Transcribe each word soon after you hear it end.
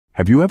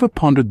Have you ever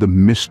pondered the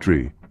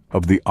mystery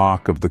of the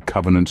Ark of the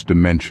Covenant's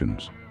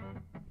dimensions?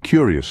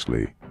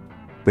 Curiously,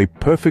 they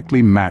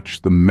perfectly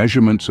match the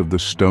measurements of the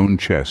stone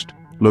chest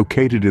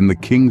located in the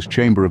king's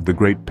chamber of the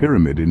Great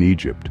Pyramid in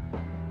Egypt.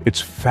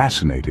 It's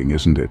fascinating,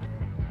 isn't it?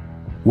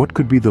 What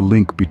could be the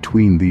link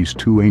between these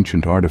two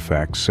ancient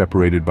artifacts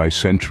separated by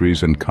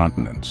centuries and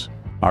continents?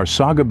 Our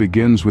saga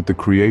begins with the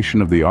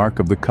creation of the Ark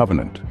of the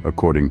Covenant,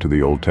 according to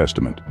the Old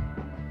Testament.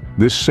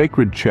 This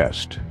sacred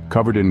chest,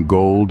 covered in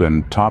gold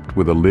and topped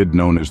with a lid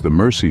known as the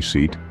mercy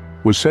seat,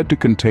 was said to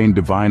contain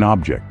divine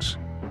objects: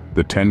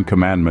 the 10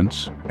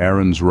 Commandments,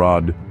 Aaron's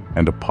rod,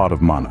 and a pot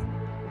of manna.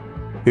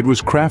 It was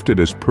crafted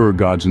as per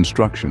God's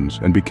instructions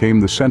and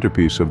became the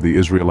centerpiece of the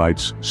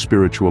Israelites'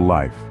 spiritual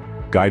life,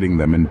 guiding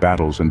them in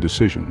battles and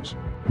decisions.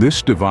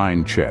 This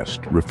divine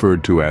chest,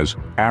 referred to as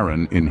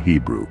Aaron in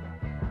Hebrew,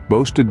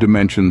 boasted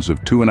dimensions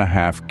of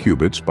 2.5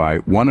 cubits by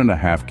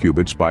 1.5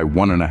 cubits by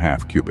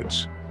 1.5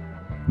 cubits.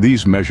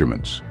 These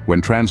measurements,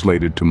 when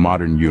translated to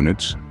modern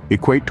units,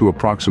 equate to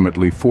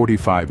approximately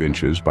 45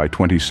 inches by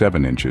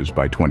 27 inches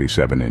by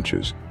 27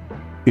 inches.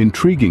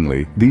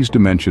 Intriguingly, these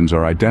dimensions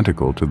are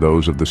identical to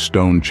those of the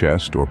stone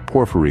chest or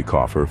porphyry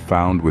coffer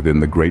found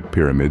within the Great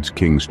Pyramid's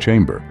king's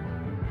chamber.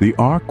 The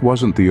Ark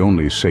wasn't the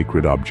only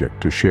sacred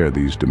object to share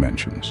these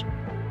dimensions.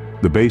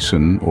 The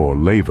basin, or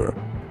laver,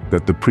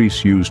 that the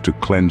priests used to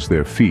cleanse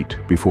their feet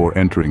before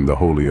entering the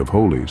Holy of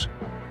Holies,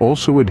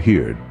 also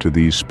adhered to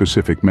these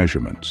specific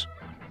measurements.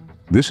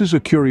 This is a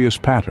curious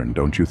pattern,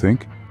 don't you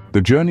think?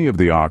 The journey of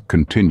the Ark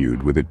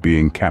continued with it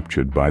being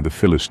captured by the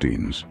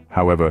Philistines.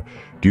 However,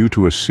 due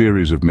to a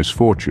series of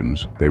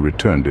misfortunes, they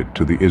returned it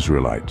to the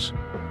Israelites.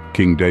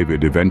 King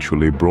David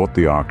eventually brought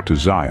the Ark to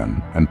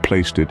Zion and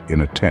placed it in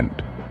a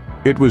tent.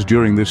 It was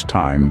during this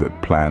time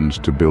that plans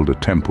to build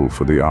a temple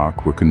for the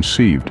Ark were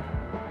conceived,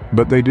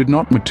 but they did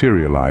not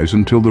materialize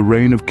until the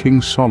reign of King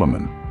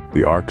Solomon.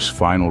 The Ark's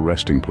final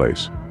resting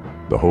place,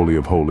 the Holy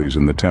of Holies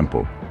in the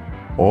temple,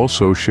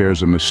 also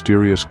shares a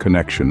mysterious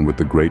connection with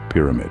the Great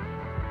Pyramid.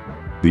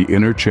 The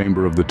inner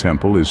chamber of the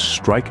temple is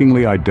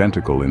strikingly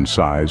identical in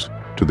size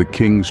to the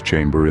king's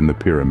chamber in the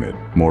pyramid.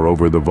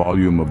 Moreover, the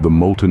volume of the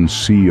molten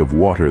sea of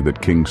water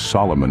that King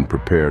Solomon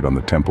prepared on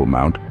the Temple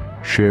Mount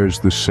shares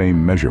the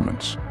same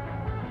measurements.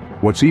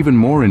 What's even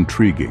more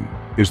intriguing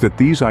is that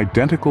these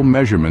identical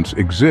measurements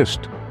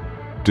exist,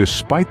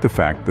 despite the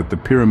fact that the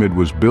pyramid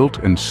was built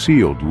and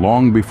sealed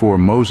long before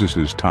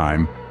Moses'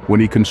 time, when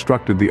he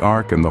constructed the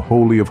Ark and the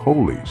Holy of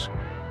Holies.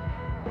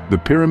 The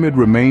pyramid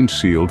remained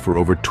sealed for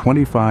over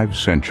 25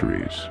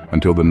 centuries,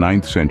 until the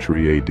 9th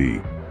century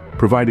AD,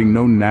 providing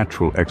no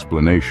natural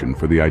explanation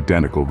for the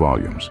identical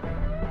volumes.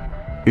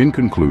 In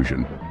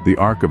conclusion, the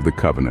Ark of the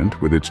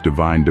Covenant, with its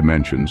divine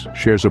dimensions,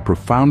 shares a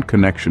profound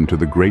connection to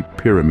the Great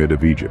Pyramid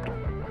of Egypt,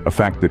 a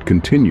fact that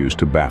continues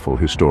to baffle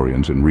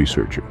historians and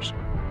researchers.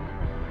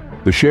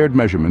 The shared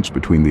measurements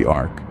between the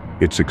Ark,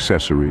 its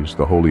accessories,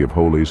 the Holy of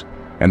Holies,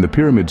 and the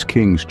pyramid's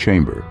king's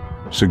chamber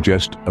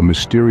suggest a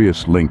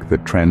mysterious link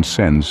that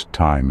transcends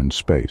time and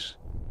space.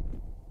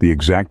 The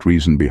exact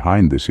reason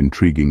behind this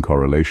intriguing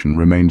correlation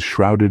remains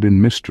shrouded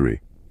in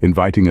mystery,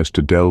 inviting us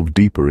to delve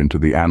deeper into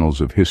the annals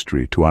of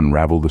history to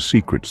unravel the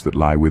secrets that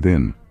lie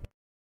within.